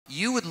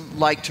you would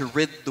like to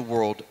rid the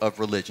world of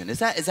religion. Is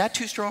that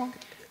too strong?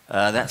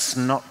 That's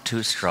not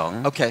too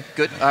strong. Okay,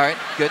 good. All right,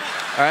 good.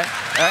 All right,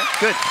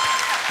 good.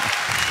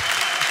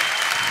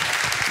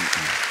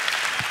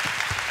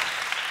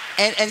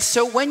 And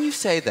so when you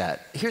say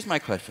that, here's my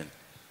question.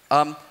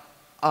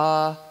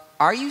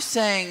 Are you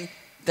saying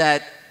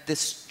that the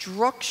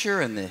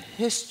structure and the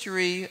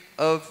history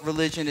of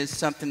religion is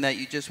something that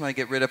you just want to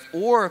get rid of?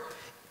 Or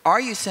are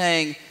you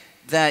saying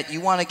that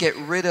you want to get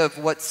rid of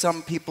what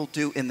some people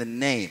do in the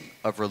name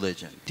of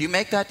religion? Do you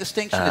make that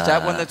distinction? Is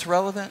that one that's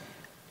relevant?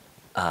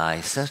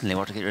 I certainly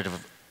want to get rid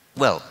of...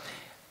 Well,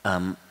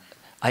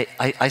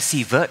 I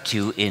see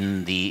virtue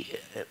in the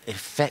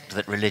effect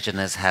that religion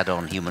has had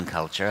on human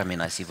culture. I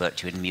mean, I see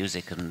virtue in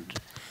music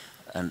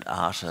and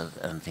art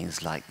and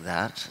things like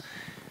that.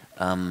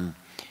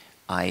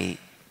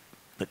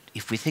 But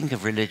if we think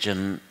of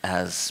religion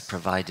as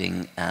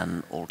providing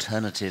an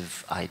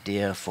alternative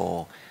idea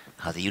for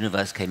how the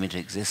universe came into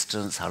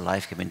existence, how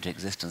life came into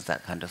existence,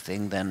 that kind of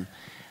thing, then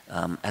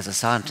as a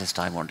scientist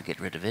I want to get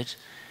rid of it.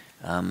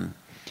 I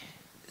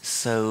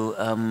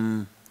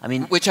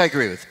mean... Which I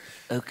agree with.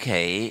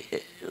 Okay.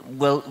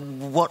 Well,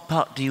 what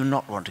part do you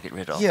not want to get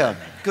rid of? Yeah,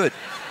 good.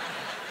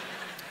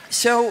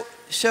 So,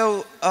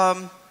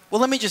 well,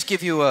 let me just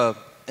give you an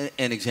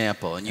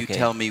example, and you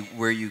tell me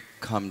where you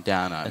come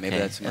down on. Maybe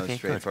that's the most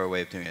straightforward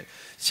way of doing it.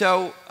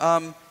 So,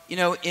 you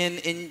know,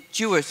 in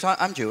Jewish, so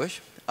I'm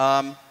Jewish,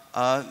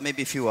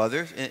 maybe a few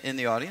others in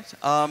the audience.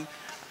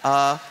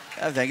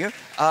 Thank you.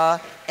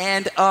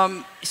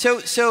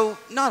 So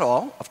not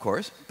all, of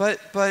course,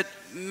 but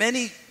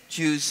many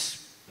Jews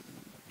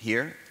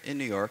here in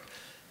New York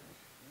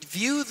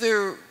view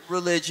their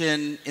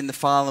religion in the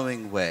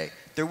following way.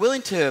 They're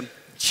willing to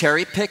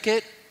cherry pick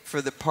it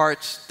for the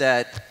parts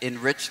that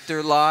enrich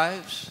their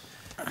lives.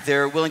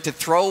 They're willing to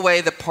throw away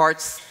the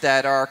parts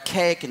that are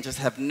archaic and just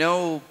have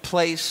no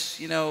place,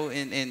 you know,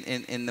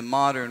 in the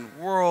modern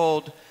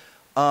world.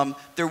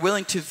 They're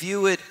willing to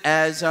view it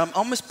as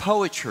almost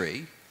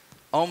poetry,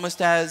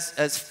 almost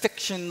as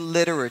fiction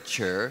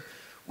literature,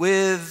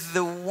 with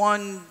the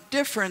one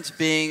difference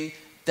being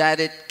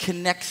that it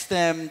connects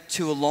them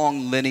to a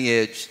long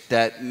lineage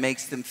that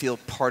makes them feel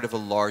part of a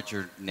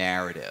larger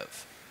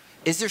narrative.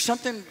 Is there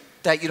something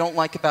that you don't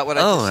like about what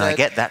I just said? Oh, I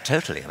get that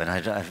totally. I mean,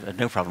 I have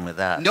no problem with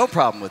that. No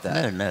problem with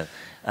that? No.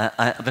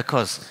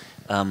 Because,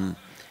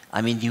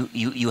 I mean,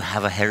 you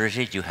have a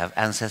heritage, you have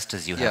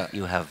ancestors, you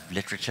have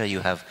literature, you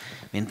have...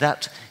 I mean,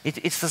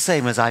 it's the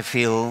same as I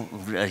feel,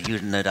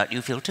 no doubt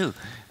you feel too,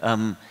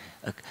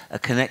 a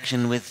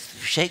connection with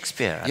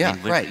Shakespeare. I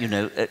mean, right. You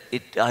know,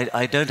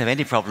 I don't have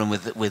any problem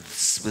with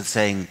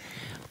saying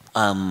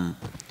I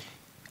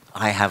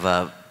have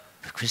a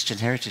Christian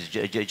heritage,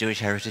 a Jewish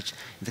heritage.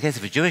 In the case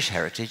of a Jewish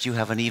heritage, you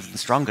have an even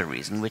stronger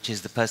reason, which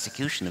is the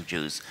persecution of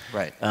Jews,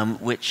 right.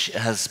 Which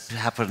has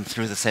happened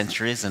through the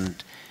centuries,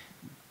 and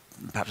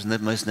perhaps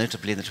most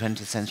notably in the 20th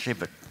century,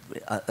 but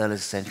earlier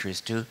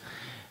centuries too.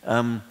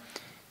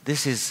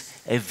 This is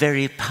a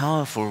very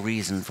powerful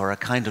reason for a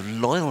kind of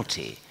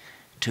loyalty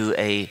to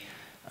a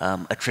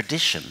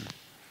tradition.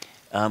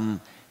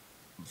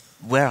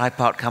 Where I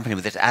part company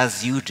with it,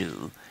 as you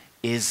do,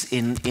 is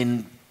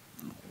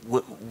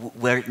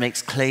where it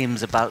makes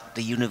claims about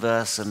the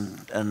universe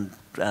and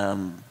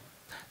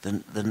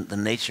the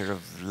nature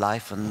of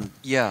life and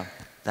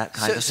that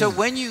kind of thing. So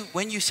when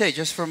you say,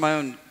 just for my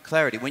own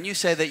clarity, when you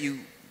say that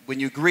when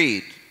you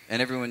agreed,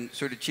 and everyone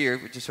sort of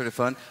cheered, which is sort of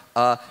fun,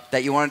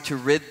 that you wanted to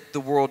rid the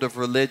world of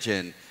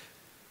religion,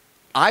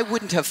 I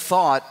wouldn't have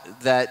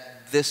thought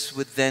that this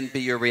would then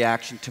be your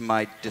reaction to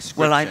my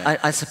description. Well,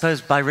 I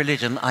suppose by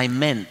religion I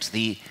meant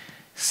the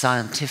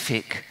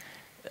scientific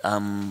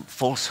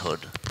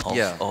falsehood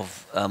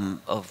of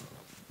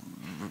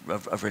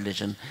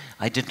religion.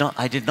 I did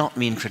not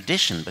mean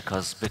tradition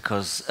because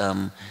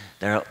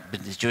there are the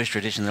Jewish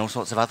tradition and all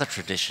sorts of other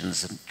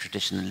traditions,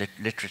 tradition in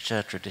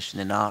literature, tradition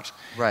in art.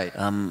 Right.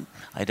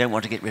 I don't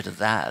want to get rid of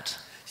that.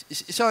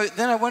 So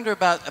then I wonder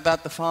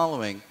about the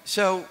following.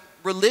 So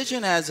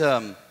religion as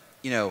a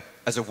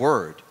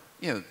word,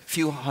 you know, a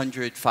few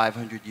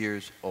 500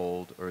 years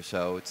old or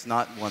so. It's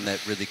not one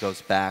that really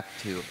goes back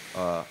to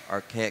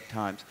archaic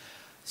times.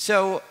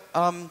 So,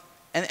 and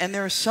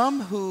there are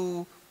some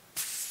who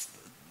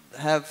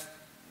have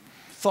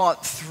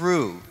thought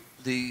through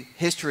the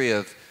history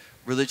of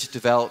religious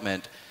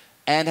development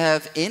and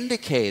have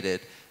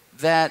indicated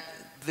that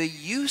the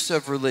use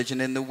of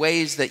religion in the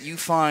ways that you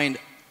find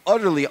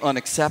utterly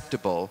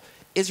unacceptable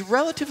is a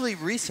relatively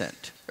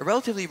recent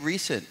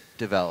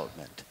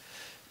development.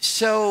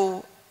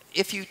 So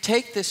if you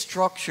take this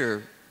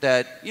structure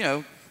that, you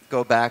know,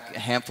 go back a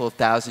handful of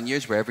thousand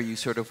years, wherever you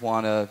sort of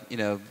want to, you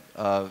know,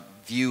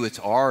 view its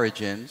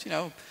origins, you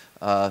know,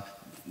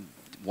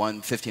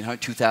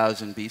 1500,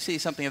 2000 BC,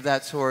 something of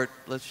that sort,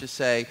 let's just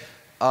say,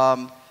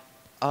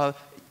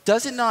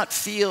 does it not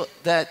feel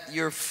that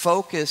you're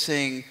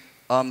focusing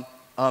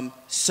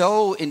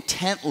so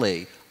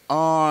intently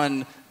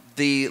on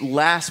the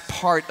last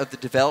part of the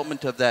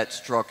development of that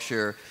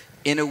structure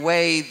in a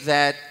way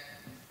that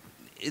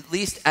at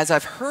least as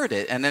I've heard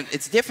it, and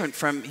it's different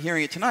from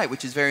hearing it tonight,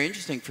 which is very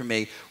interesting for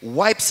me,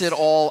 wipes it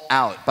all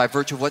out by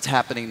virtue of what's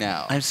happening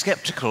now. I'm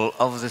skeptical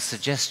of the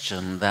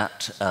suggestion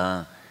that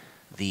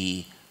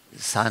the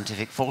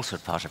scientific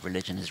falsehood part of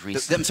religion is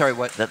recent. I'm sorry,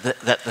 what?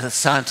 That the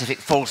scientific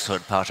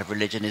falsehood part of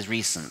religion is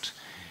recent.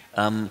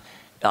 I'm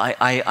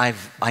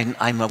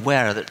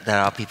aware that there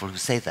are people who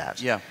say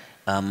that. Yeah.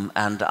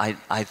 And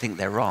I think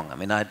they're wrong. I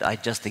mean, I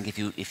just think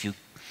if you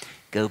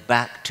go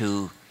back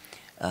to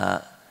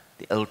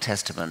the Old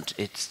Testament,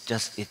 it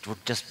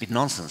would just be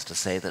nonsense to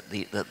say that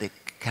the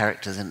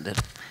characters in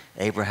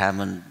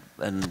Abraham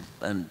and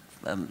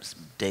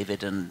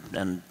David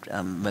and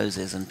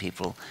Moses and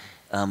people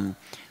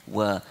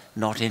were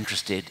not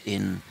interested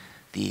in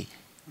the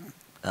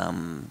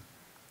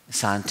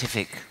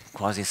scientific,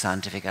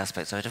 quasi-scientific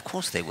aspects of it. Of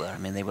course they were. I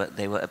mean,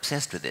 they were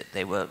obsessed with it.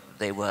 They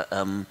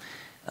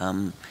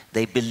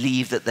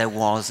believed that there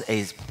was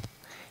a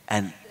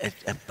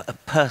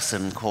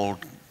person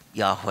called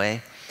Yahweh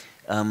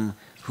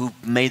who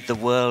made the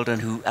world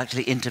and who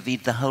actually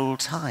intervened the whole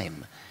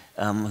time,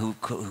 who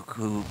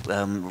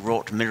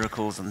wrought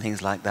miracles and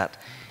things like that.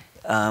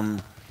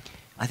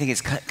 I think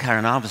it's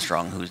Karen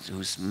Armstrong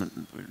who's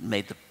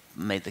made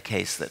the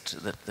case that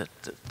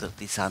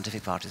the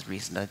scientific part is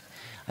recent.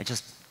 I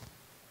just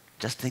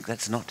think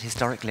that's not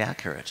historically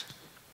accurate.